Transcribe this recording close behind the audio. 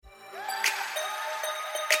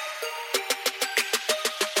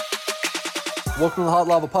Welcome to the Hot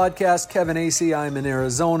Lava Podcast. Kevin Acee. I'm in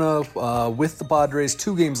Arizona with the Padres.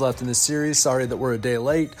 2 games left in this series. Sorry that we're a day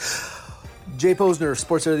late. Jay Posner,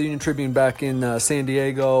 Sports Area of the Union Tribune, back in San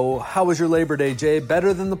Diego. How was your Labor Day, Jay?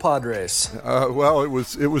 Better than the Padres? Well, it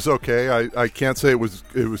was okay. I can't say it was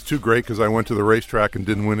too great because I went to the racetrack and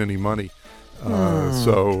didn't win any money.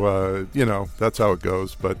 So that's how it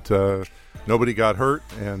goes. But nobody got hurt,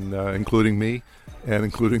 and including me. And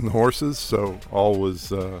including the horses, so all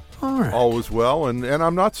was well, and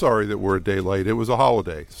I'm not sorry that we're a day late. It was a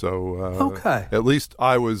holiday, so okay. At least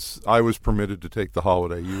I was permitted to take the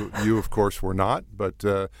holiday. You of course were not, but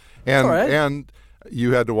and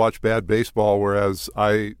you had to watch bad baseball, whereas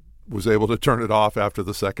I was able to turn it off after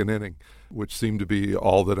the second inning, which seemed to be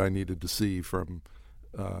all that I needed to see from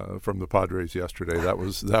the Padres yesterday. That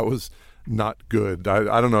was not good.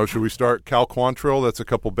 I don't know. Should we start Cal Quantrill? That's a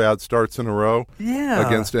couple bad starts in a row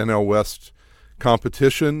against NL West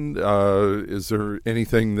competition. Is there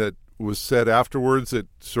anything that was said afterwards that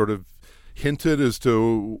sort of hinted as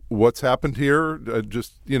to what's happened here?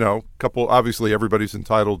 Couple. Obviously, everybody's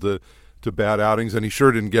entitled to bad outings, and he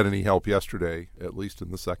sure didn't get any help yesterday, at least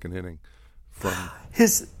in the second inning. From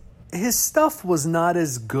his stuff was not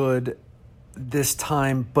as good this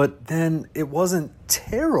time, but then it wasn't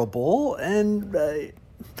terrible, and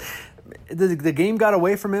the game got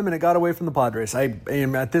away from him, and it got away from the Padres.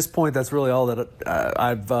 At this point, that's really all that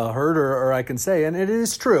I've heard or I can say, and it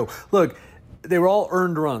is true. Look, they were all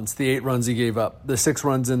earned runs. The 8 runs he gave up, the 6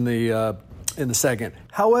 runs in the second.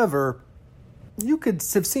 However, you could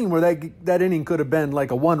have seen where that inning could have been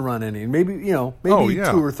like a 1-run inning, maybe 2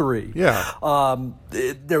 or 3. Yeah.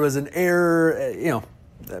 There was an error.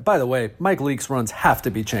 By the way, Mike Leake's runs have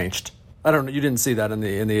to be changed. I don't know. You didn't see that in the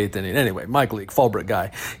 8th inning. Anyway, Mike Leake, Fallbrook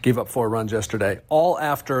guy, gave up 4 runs yesterday, all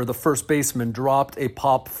after the first baseman dropped a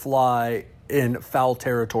pop fly in foul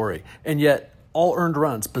territory, and yet all earned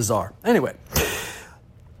runs. Bizarre. Anyway,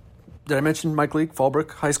 did I mention Mike Leake,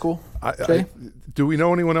 Fallbrook High School? Do we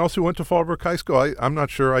know anyone else who went to Fallbrook High School? I'm not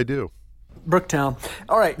sure I do. Brooktown.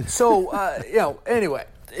 All right. So, anyway.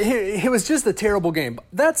 It was just a terrible game.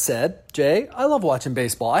 That said, Jay, I love watching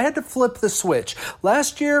baseball. I had to flip the switch.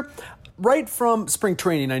 Last year, right from spring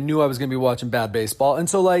training, I knew I was going to be watching bad baseball. And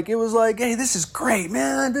so, it was like, hey, this is great,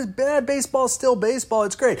 man. This bad baseball is still baseball.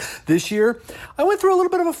 It's great. This year, I went through a little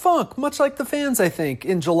bit of a funk, much like the fans, I think,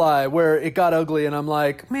 in July, where it got ugly. And I'm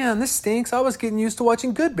like, man, this stinks. I was getting used to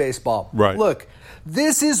watching good baseball. Right. Look,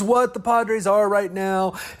 this is what the Padres are right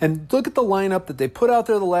now. And look at the lineup that they put out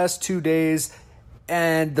there the last 2 days.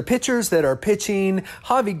 And the pitchers that are pitching,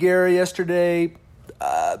 Javi Guerra yesterday,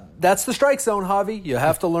 that's the strike zone, Javi. You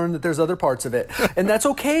have to learn that there's other parts of it. And that's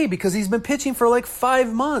okay because he's been pitching for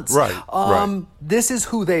 5 months. Right. This is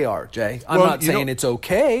who they are, Jay. I'm not saying it's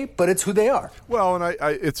okay, but it's who they are. Well, and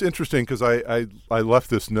I it's interesting because I left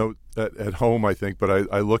this note at home, I think, but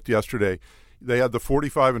I looked yesterday. They had the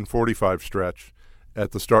 45 and 45 stretch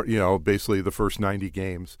at the start, basically the first 90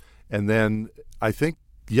 games. And then I think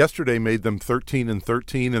yesterday made them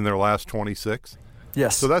 13-13 in their last 26.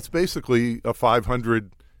 Yes. So that's basically a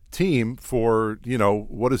 500 team for,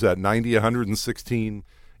 what is that, 90, 116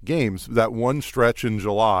 games. That one stretch in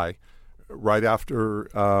July, right after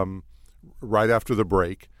the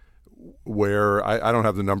break, where I don't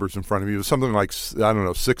have the numbers in front of me. It was something like,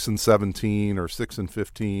 6-17 or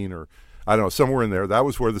 6-15 or I don't know, somewhere in there. That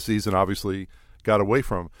was where the season obviously got away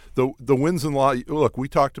from. The wins and losses. Look, we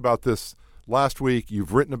talked about this last week.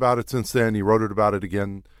 You've written about it since then. You wrote about it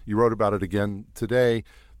again today.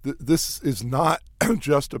 This is not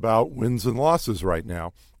just about wins and losses right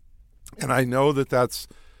now, and I know that's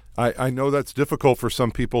difficult for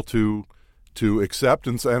some people to accept,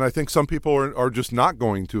 and I think some people are just not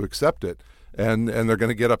going to accept it, and they're going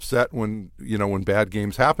to get upset when bad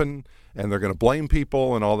games happen, and they're going to blame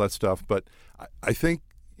people and all that stuff. But I think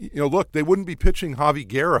look, they wouldn't be pitching Javi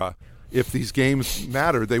Guerra if these games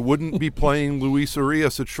mattered. They wouldn't be playing Luis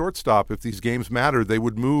Urias at shortstop if these games mattered. They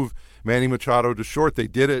would move Manny Machado to short. They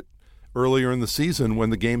did it earlier in the season when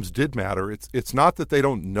the games did matter. It's not that they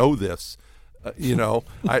don't know this.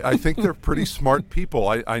 I think they're pretty smart people.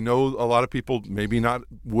 I know a lot of people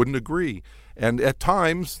wouldn't agree. And at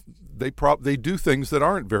times they do things that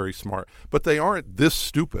aren't very smart, but they aren't this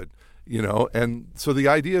stupid. And so the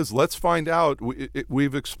idea is, let's find out.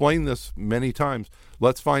 We've explained this many times.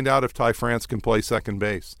 Let's find out if Ty France can play second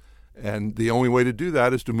base. And the only way to do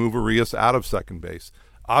that is to move Urias out of second base.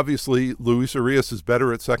 Obviously, Luis Urias is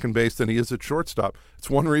better at second base than he is at shortstop. It's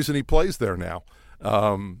one reason he plays there now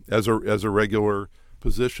as a regular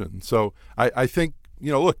position. So I think,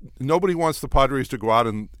 look, nobody wants the Padres to go out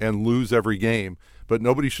and lose every game. but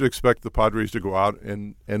nobody should expect the Padres to go out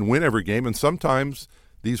and win every game. And sometimes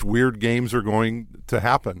these weird games are going to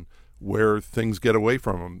happen where things get away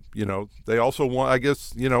from them. You know, they also won, I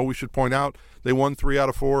guess, you know, we should point out, they won 3 out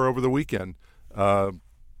of 4 over the weekend on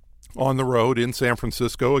the road in San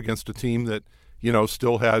Francisco against a team that, you know,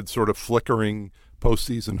 still had sort of flickering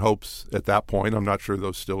postseason hopes at that point. I'm not sure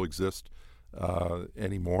those still exist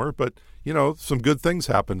anymore, but, you know, some good things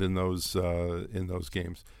happened in those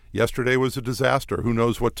games. Yesterday was a disaster. Who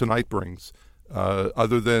knows what tonight brings,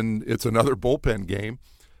 other than it's another bullpen game,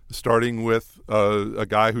 starting with a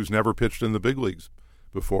guy who's never pitched in the big leagues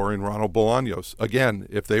before in Ronald Bolaños. Again,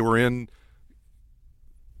 if they were in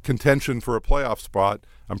contention for a playoff spot,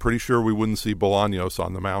 I'm pretty sure we wouldn't see Bolaños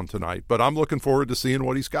on the mound tonight. But I'm looking forward to seeing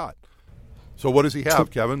what he's got. So what does he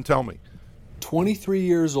have, Kevin? Tell me. 23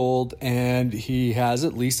 years old, and he has,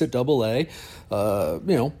 at least at Double-A,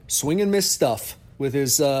 swing and miss stuff with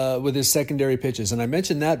his secondary pitches. And I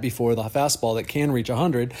mentioned that before, the fastball that can reach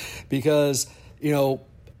 100, because, you know,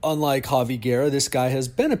 unlike Javi Guerra, this guy has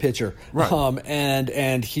been a pitcher, right.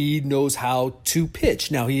 And he knows how to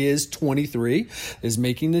pitch. Now, he is 23, is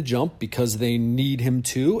making the jump because they need him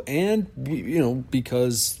to, and, you know,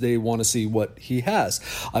 because they want to see what he has.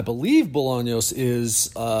 I believe Bolaños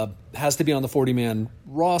has to be on the 40-man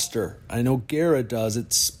roster. I know Guerra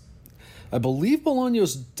does. I believe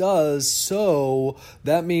Bolaños does, so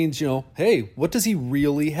that means, you know, hey, what does he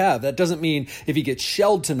really have? That doesn't mean if he gets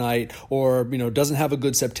shelled tonight or, you know, doesn't have a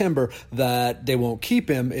good September that they won't keep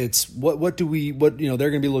him. It's they're going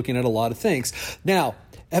to be looking at a lot of things. Now,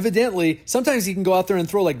 evidently, sometimes he can go out there and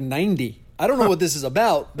throw like 90. I don't know what this is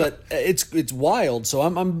about, but it's wild. So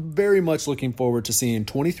I'm very much looking forward to seeing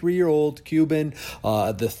 23-year-old Cuban,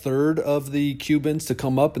 the third of the Cubans to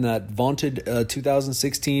come up in that vaunted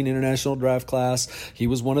 2016 international draft class. He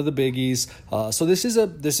was one of the biggies. So this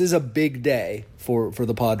is a big day for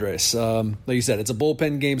the Padres. Like you said, it's a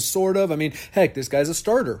bullpen game, sort of. I mean, heck, this guy's a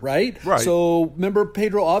starter, right? Right. So remember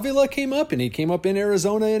Pedro Avila came up, and he came up in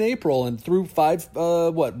Arizona in April and threw 5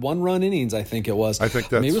 one-run innings, I think it was. I think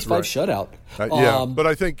that's maybe it was 5 right. shutout. But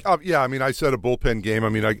I think, I mean, I said a bullpen game. I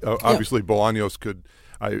mean, obviously Bolaños could,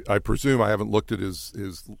 I presume, I haven't looked at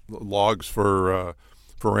his logs for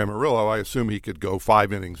Amarillo. I assume he could go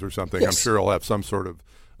 5 innings or something. Yes. I'm sure he'll have some sort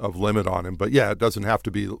of limit on him. But, yeah, it doesn't have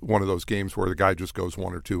to be one of those games where the guy just goes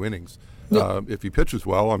 1 or 2 innings. No. If he pitches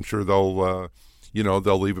well, I'm sure they'll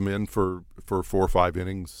leave him in for 4 or 5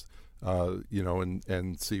 innings,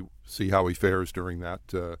 and see how he fares during that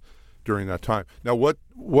time. Now, what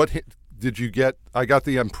did you get? I got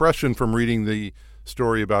the impression from reading the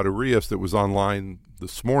story about Urias that was online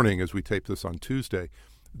this morning as we tape this on Tuesday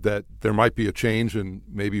that there might be a change and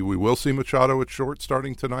maybe we will see Machado at short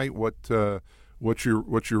starting tonight. What's your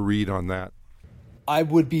read on that? I'm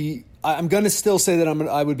going to still say that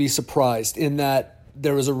I would be surprised in that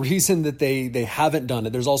there was a reason that they haven't done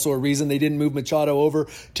it. There's also a reason they didn't move Machado over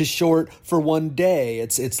to short for one day.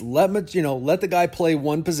 It's let the guy play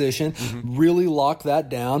one position, really lock that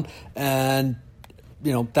down, and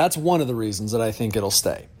that's one of the reasons that I think it'll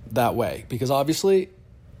stay that way, because obviously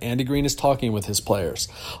Andy Green is talking with his players.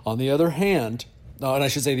 On the other hand, and I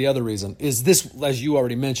should say the other reason is this, as you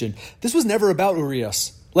already mentioned, this was never about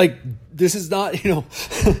Urias. Like, this is not,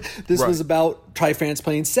 this right. was about Ty France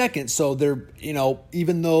playing second. So they're,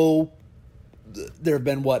 even though there have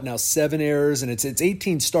been 7 errors and it's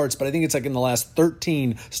 18 starts, but I think it's like in the last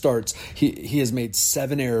 13 starts, he has made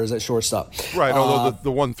 7 errors at shortstop. Right. Although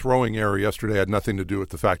the one throwing error yesterday had nothing to do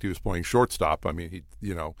with the fact he was playing shortstop. I mean,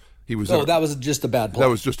 he was. Oh, that was just a bad play. That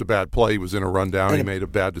was just a bad play. He was in a rundown. He made a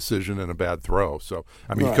bad decision and a bad throw. So,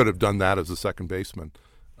 I mean, right. He could have done that as a second baseman.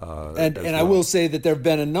 And I will say that there have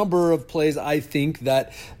been a number of plays I think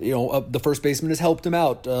that the first baseman has helped him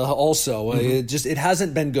out also. It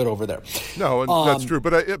hasn't been good over there. No, and that's true.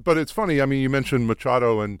 But it's funny. I mean, you mentioned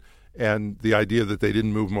Machado and the idea that they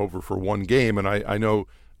didn't move him over for one game. And I know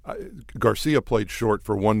Garcia played short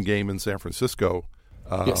for one game in San Francisco.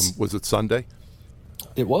 Yes. Was it Sunday?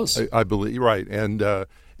 It was. I believe right. And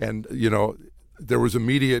there was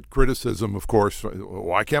immediate criticism, of course.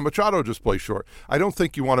 Why can't Machado just play short? I don't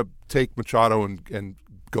think you want to take Machado and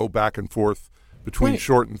go back and forth between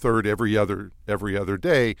short and third every other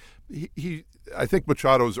day. I think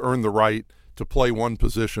Machado's earned the right to play one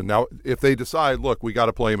position. Now, if they decide, look, we got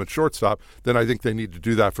to play him at shortstop, then I think they need to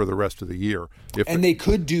do that for the rest of the year. They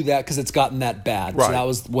could do that because it's gotten that bad. Right. So that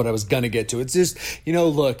was what I was going to get to. It's just,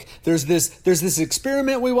 look, there's this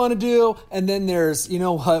experiment we want to do, and then there's,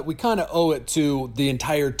 what, we kind of owe it to the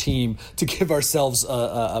entire team to give ourselves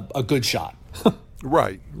a good shot.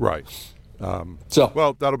 Right.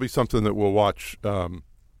 Well, that'll be something that we'll watch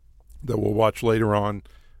that we'll watch later on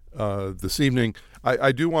this evening.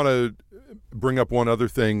 I do want to bring up one other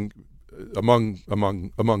thing among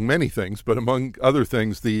many things, but among other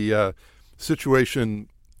things, the situation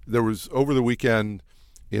there was over the weekend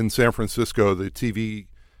in San Francisco. The TV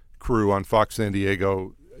crew on Fox San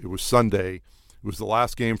Diego, it was Sunday. It was the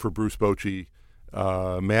last game for Bruce Bochy,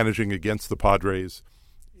 managing against the Padres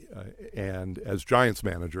and as Giants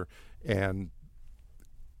manager. And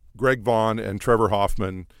Greg Vaughn and Trevor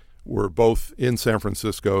Hoffman were both in San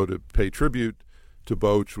Francisco to pay tribute to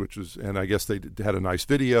Boch, and I guess they had a nice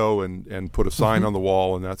video and put a sign on the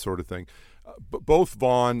wall and that sort of thing. But both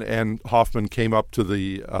Vaughn and Hoffman came up to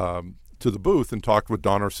the booth and talked with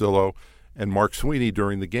Don Orsillo and Mark Sweeney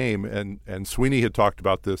during the game, and Sweeney had talked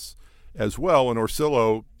about this as well, and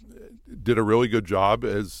Orsillo did a really good job,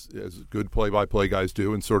 as good play-by-play guys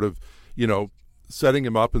do, and sort of, setting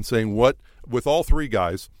him up and saying, with all three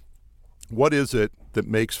guys, what is it that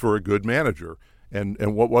makes for a good manager, and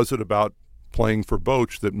what was it about playing for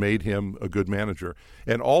Boch that made him a good manager?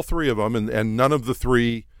 And all three of them, and none of the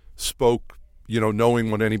three spoke,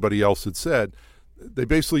 knowing what anybody else had said. They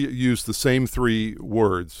basically used the same three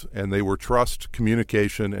words, and they were trust,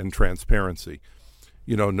 communication, and transparency.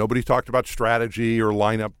 Nobody talked about strategy or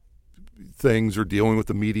lineup things or dealing with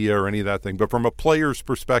the media or any of that thing. But from a player's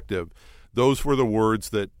perspective, those were the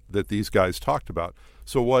words that these guys talked about.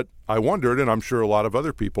 So what I wondered, and I'm sure a lot of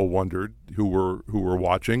other people wondered who were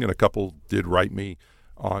watching, and a couple did write me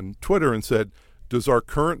on Twitter and said, does our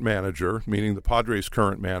current manager, meaning the Padres'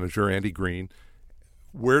 current manager, Andy Green,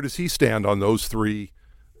 where does he stand on those three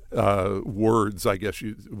words, I guess,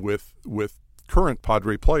 with current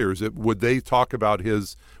Padre players? Would they talk about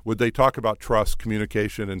trust,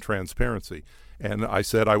 communication, and transparency? And I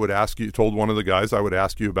said told one of the guys I would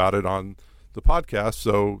ask you about it on the podcast.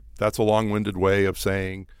 So that's a long-winded way of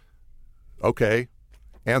saying, okay,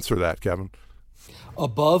 answer that, Kevin.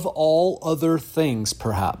 Above all other things,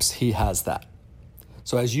 perhaps, he has that.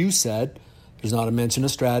 So as you said, there's not a mention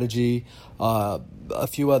of strategy, a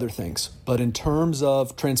few other things. But in terms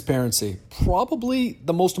of transparency, probably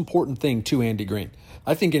the most important thing to Andy Green,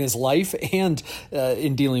 I think, in his life and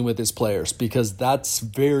in dealing with his players, because that's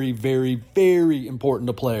very, very, very important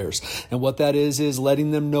to players. And what that is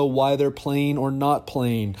letting them know why they're playing or not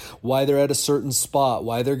playing, why they're at a certain spot,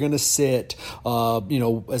 why they're going to sit,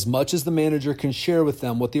 as much as the manager can share with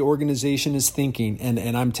them what the organization is thinking.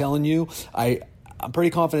 And I'm telling you, I'm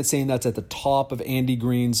pretty confident saying that's at the top of Andy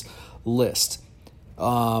Green's list.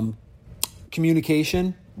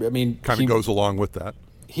 Communication, kind of goes along with that.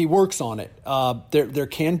 He works on it. There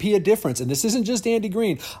can be a difference, and this isn't just Andy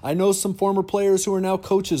Green. I know some former players who are now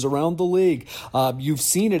coaches around the league. You've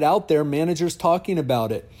seen it out there, managers talking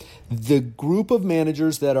about it. The group of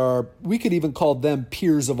managers that are, we could even call them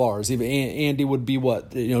peers of ours. Even Andy would be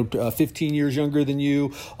 15 years younger than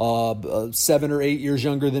you, 7 or 8 years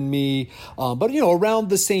younger than me. But around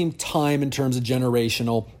the same time in terms of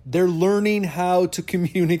generational, they're learning how to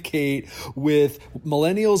communicate with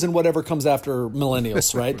millennials and whatever comes after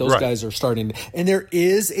millennials, right? Those right. Guys are starting. And there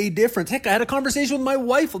is a difference. Heck, I had a conversation with my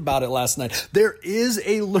wife about it last night. There is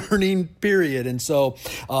a learning period. And so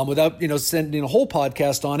without, sending a whole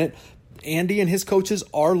podcast on it, Andy and his coaches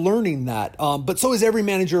are learning that. But so is every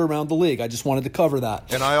manager around the league. I just wanted to cover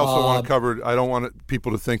that. And I also want to cover, I don't want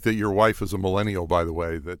people to think that your wife is a millennial, by the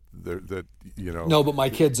way, that No, but my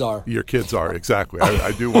kids are. Your kids are, exactly.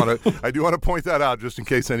 I do want to point that out just in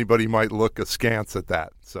case anybody might look askance at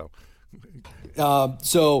that. So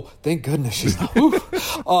thank goodness she's not.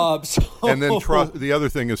 And then trust. The other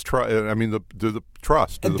thing is trust. The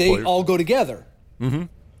trust. And they all go together. Mm-hmm.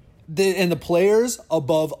 And the players,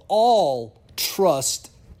 above all, trust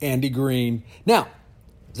Andy Green. Now,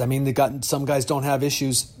 does that mean some guys don't have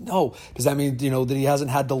issues? No. Does that mean that he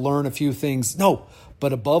hasn't had to learn a few things? No.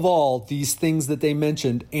 But above all, these things that they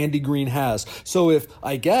mentioned, Andy Green has. So if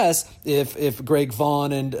Greg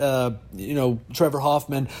Vaughn and Trevor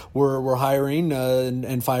Hoffman were hiring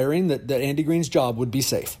and firing, that Andy Green's job would be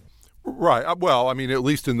safe. Right. Well, at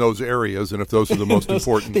least in those areas, and if those are the most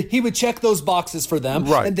important. He would check those boxes for them,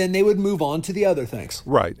 right. And then they would move on to the other things.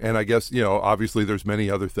 Right. And I guess, obviously there's many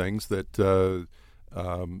other things that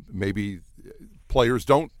maybe players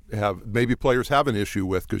don't have, maybe players have an issue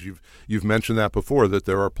with, because you've mentioned that before, that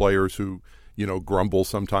there are players who, grumble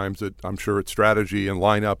sometimes at, I'm sure, at strategy and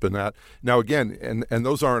lineup and that. Now, again, and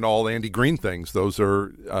those aren't all Andy Green things. Those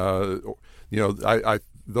are,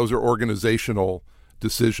 those are organizational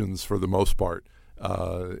decisions for the most part,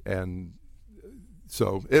 and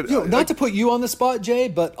so not to put you on the spot, Jay,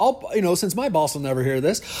 but I'll since my boss will never hear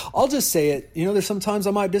this, I'll just say it. There's sometimes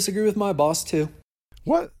I might disagree with my boss too.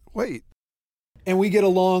 What? Wait. And we get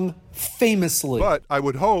along famously. But I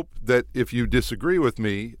would hope that if you disagree with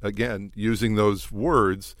me, again, using those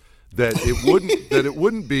words, that it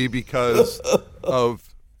wouldn't be because of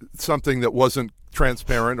something that wasn't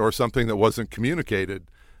transparent or something that wasn't communicated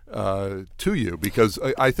to you, because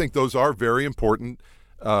I think those are very important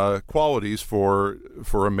qualities for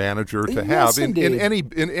a manager to have in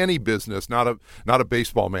any business, not a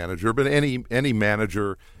baseball manager, but any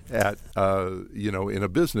manager at in a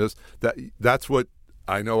business. That's what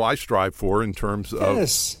I know I strive for in terms of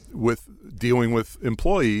with dealing with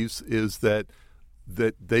employees, is that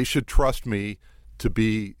they should trust me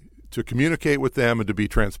to communicate with them and to be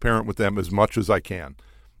transparent with them as much as I can.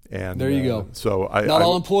 And there you go. So not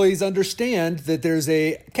all employees understand that there's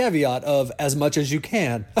a caveat of as much as you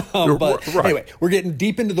can. But right. Anyway, we're getting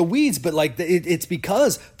deep into the weeds, but it's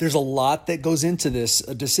because there's a lot that goes into this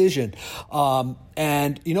decision.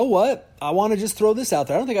 And you know what? I want to just throw this out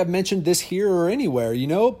there. I don't think I've mentioned this here or anywhere.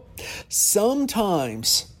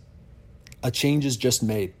 Sometimes a change is just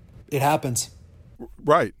made. It happens.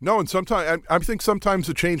 Right. No, and sometimes I think sometimes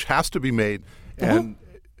a change has to be made. And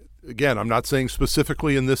again, I'm not saying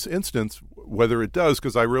specifically in this instance whether it does,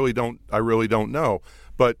 because I really don't know.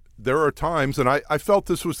 But there are times, and I felt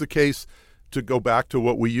this was the case, to go back to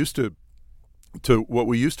what we used to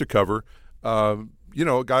cover. A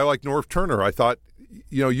guy like Norv Turner, I thought,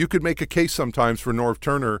 you could make a case sometimes for Norv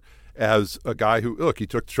Turner as a guy who, look, he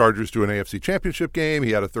took the Chargers to an AFC Championship game.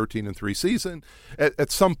 He had a 13-3 season.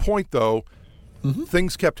 At some point, though,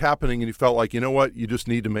 things kept happening, and you felt like, you know what, you just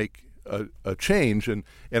need to make a change, and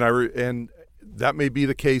that may be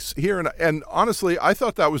the case here. And honestly, I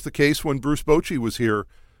thought that was the case when Bruce Bochy was here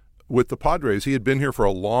with the Padres. He had been here for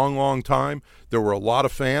a long, long time. There were a lot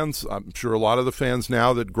of fans. I'm sure a lot of the fans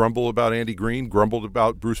now that grumble about Andy Green grumbled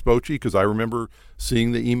about Bruce Bochy, because I remember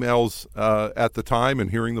seeing the emails at the time and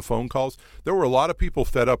hearing the phone calls. There were a lot of people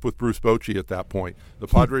fed up with Bruce Bochy at that point. The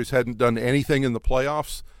Padres hadn't done anything in the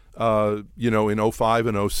playoffs, in 05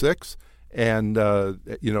 and 06, and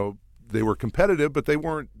they were competitive, but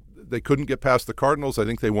they couldn't get past the Cardinals. I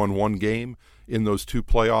think they won one game in those two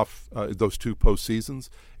postseasons.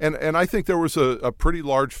 And I think there was a pretty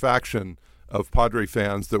large faction of Padre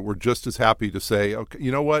fans that were just as happy to say, okay,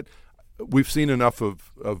 you know what? We've seen enough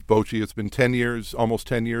of Bochy. It's been 10 years, almost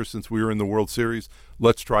 10 years since we were in the World Series.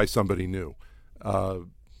 Let's try somebody new.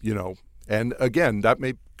 And again, that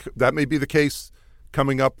may be the case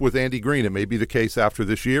coming up with Andy Green. It may be the case after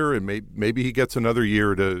this year, and maybe he gets another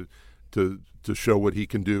year to show what he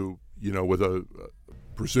can do, with a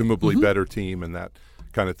presumably better team and that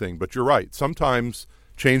kind of thing. But you're right. Sometimes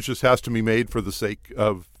change just has to be made for the sake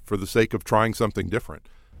of trying something different.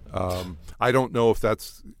 I don't know if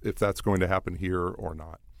that's going to happen here or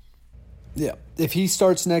not. Yeah, if he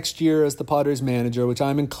starts next year as the Padres manager, which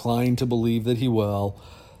I'm inclined to believe that he will,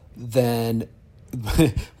 then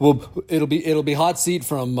it'll be hot seat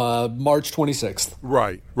from March 26th.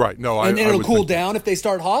 Right. No, and it'll cool down if they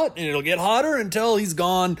start hot, and it'll get hotter until he's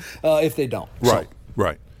gone if they don't. Right.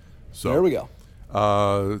 So there we go.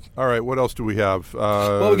 All right. What else do we have? We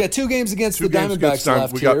got two games against the Diamondbacks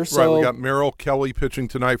left here. Right. We got Merrill Kelly pitching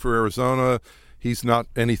tonight for Arizona. He's not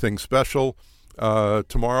anything special.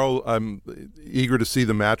 Tomorrow, I'm eager to see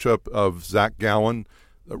the matchup of Zach Gallen,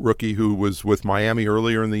 a rookie who was with Miami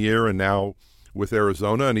earlier in the year and now with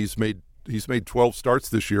Arizona, and he's made 12 starts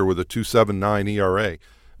this year with a 2.79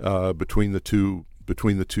 ERA between the two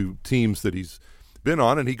teams that he's been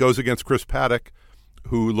on, and he goes against Chris Paddack,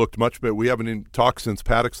 who looked much better. We haven't even talked since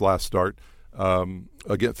Paddack's last start.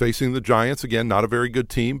 Again, facing the Giants, again, not a very good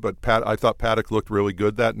team, but I thought Paddack looked really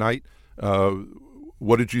good that night.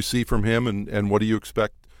 What did you see from him, and what do you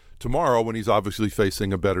expect tomorrow when he's obviously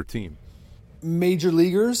facing a better team? Major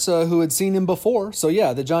leaguers who had seen him before. So,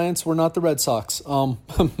 yeah, the Giants were not the Red Sox.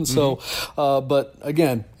 But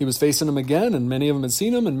again, he was facing them again, and many of them had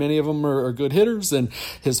seen him, and many of them are good hitters. And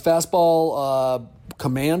his fastball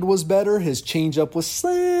command was better. His changeup was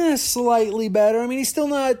slightly better. I mean, he's still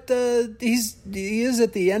not he is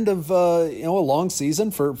at the end of a long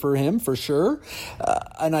season for him, for sure.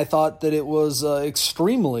 And I thought that it was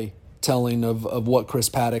extremely telling of what Chris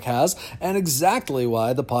Paddack has, and exactly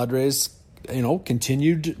why the Padres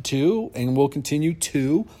continued to and will continue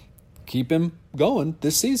to keep him going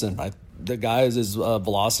this season. the guy's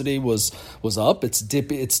velocity was up.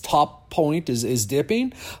 Its top point is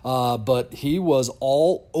dipping, but he was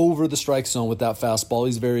all over the strike zone with that fastball.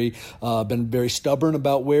 He's been very stubborn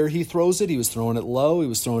about where he throws it. He was throwing it low. He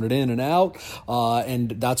was throwing it in and out,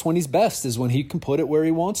 and that's when he's best, is when he can put it where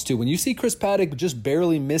he wants to. When you see Chris Paddack just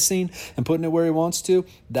barely missing and putting it where he wants to,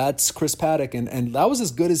 that's Chris Paddack, and that was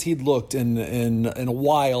as good as he'd looked in a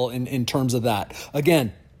while in terms of that.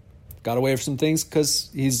 Again, got away from some things because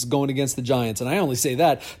he's going against the Giants. And I only say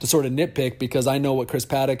that to sort of nitpick because I know what Chris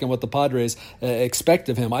Paddack and what the Padres expect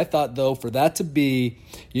of him. I thought, though, for that to be,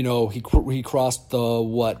 he crossed the,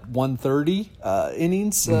 130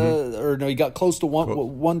 innings? Or no, he got close to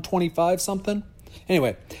 125 something?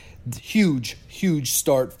 Anyway, huge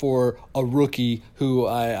start for a rookie who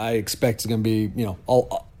I expect is going to be,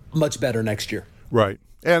 much better next year. Right.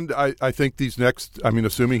 And I think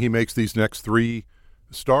assuming he makes these next 3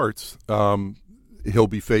 starts, he'll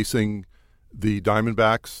be facing the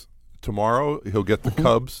Diamondbacks tomorrow. He'll get the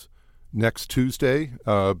Cubs next Tuesday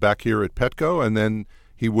back here at Petco, and then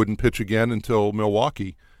he wouldn't pitch again until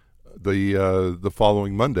Milwaukee the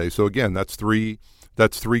following Monday. So again, that's three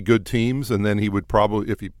good teams, and then he would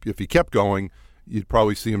probably, if he kept going, you'd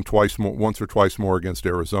probably see him once or twice more against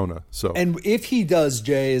Arizona. So, and if he does,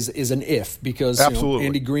 Jay, is an if, because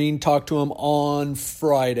Andy Green talked to him on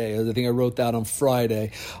Friday. I think I wrote that on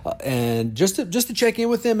Friday, and just to check in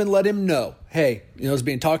with him and let him know, hey, it's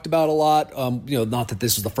being talked about a lot. Not that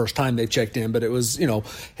this was the first time they checked in, but it was,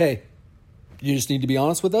 hey, you just need to be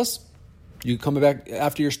honest with us. You come back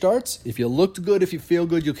after your starts. If you looked good, if you feel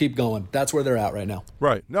good, you'll keep going. That's where they're at right now.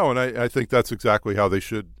 Right. No, and I think that's exactly how they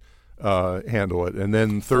should handle it. And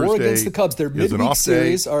then Thursday, or against the Cubs, their midweek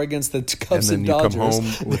series are against the Cubs and Dodgers. And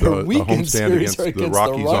then you come home with a homestand against the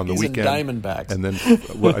Rockies on the weekend, and Diamondbacks, and then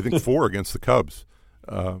I think 4 against the Cubs.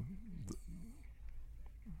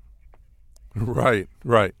 Right.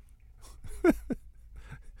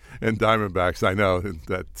 And Diamondbacks, I know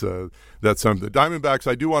that's something. The Diamondbacks,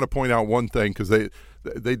 I do want to point out one thing, because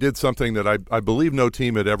they did something that I believe no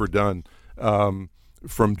team had ever done.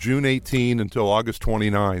 From June 18 until August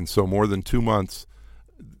 29, so more than 2 months,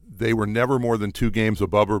 they were never more than 2 games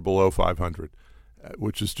above or below 500,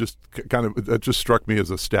 which is just that just struck me as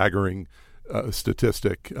a staggering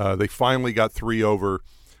statistic. They finally got 3 over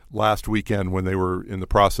last weekend when they were in the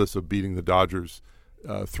process of beating the Dodgers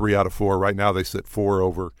 3 out of 4. Right now they sit 4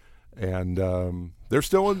 over, and they're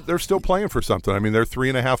still playing for something. I mean, they're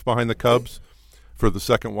 3.5 behind the Cubs for the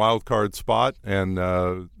second wild card spot,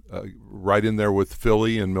 and right in there with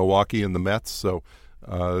Philly and Milwaukee and the Mets. So,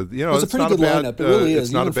 it's a pretty good lineup. It really is.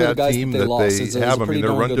 It's not a bad team that they have. I mean,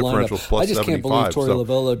 their run differential's plus 75. I just can't believe Torey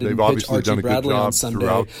Lovullo didn't pitch Archie Bradley on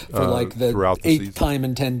Sunday for like the 8th time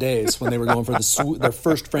in 10 days when they were going for their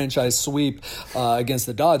first franchise sweep against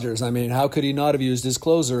the Dodgers. I mean, how could he not have used his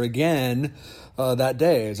closer again that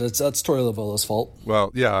day? That's Torey Lovullo's fault.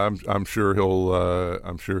 Well, yeah, I'm sure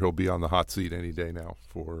he'll be on the hot seat any day now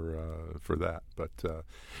for that. But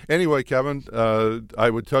anyway, Kevin, I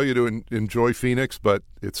would tell you to enjoy Phoenix, but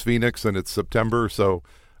it's Phoenix and it's September, so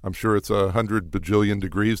I'm sure it's 100 bajillion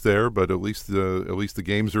degrees there. But at least the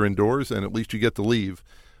games are indoors, and at least you get to leave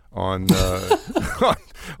on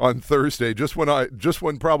on Thursday, just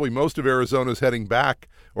when probably most of Arizona's heading back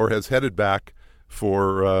or has headed back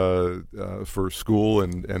for school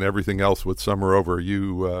and everything else with summer over.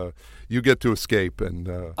 You get to escape,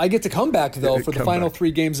 and I get to come back though for the final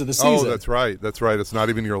 3 games of the season. Oh, that's right. It's not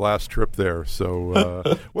even your last trip there. So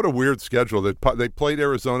what a weird schedule. They played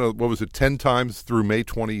Arizona, what was it, 10 times through May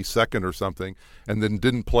 22nd or something, and then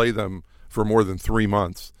didn't play them for more than 3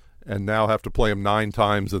 months, and now have to play them 9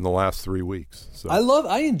 times in the last 3 weeks. So.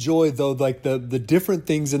 I enjoy though, like the different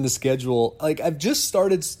things in the schedule. Like, I've just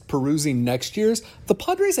started perusing next year's. The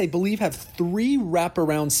Padres, I believe, have 3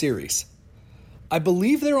 wraparound series. I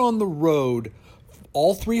believe they're on the road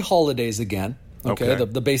all 3 holidays again. Okay.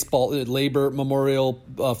 The baseball, Labor, Memorial,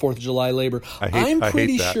 4th of July, Labor. I'm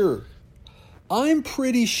pretty sure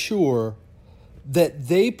that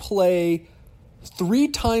they play 3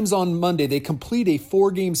 times on Monday. They complete a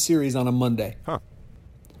 4-game series on a Monday. Huh.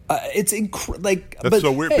 It's that's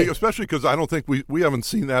so weird, especially because I don't think we haven't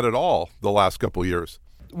seen that at all the last couple of years.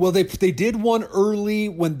 Well, they did one early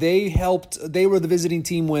when they helped. They were the visiting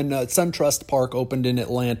team when SunTrust Park opened in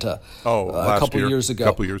Atlanta a couple years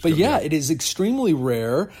ago. But yeah, it is extremely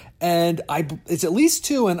rare, and it's at least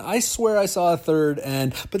 2, and I swear I saw a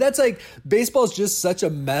 3rd. But that's like, baseball is just such a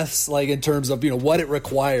mess, like in terms of what it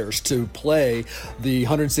requires to play the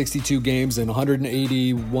 162 games in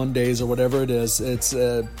 181 days or whatever it is. It's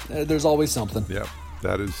there's always something. Yeah,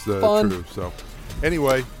 that is true. So.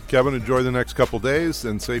 Anyway, Kevin, enjoy the next couple days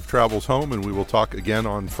and safe travels home, and we will talk again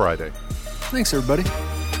on Friday. Thanks, everybody.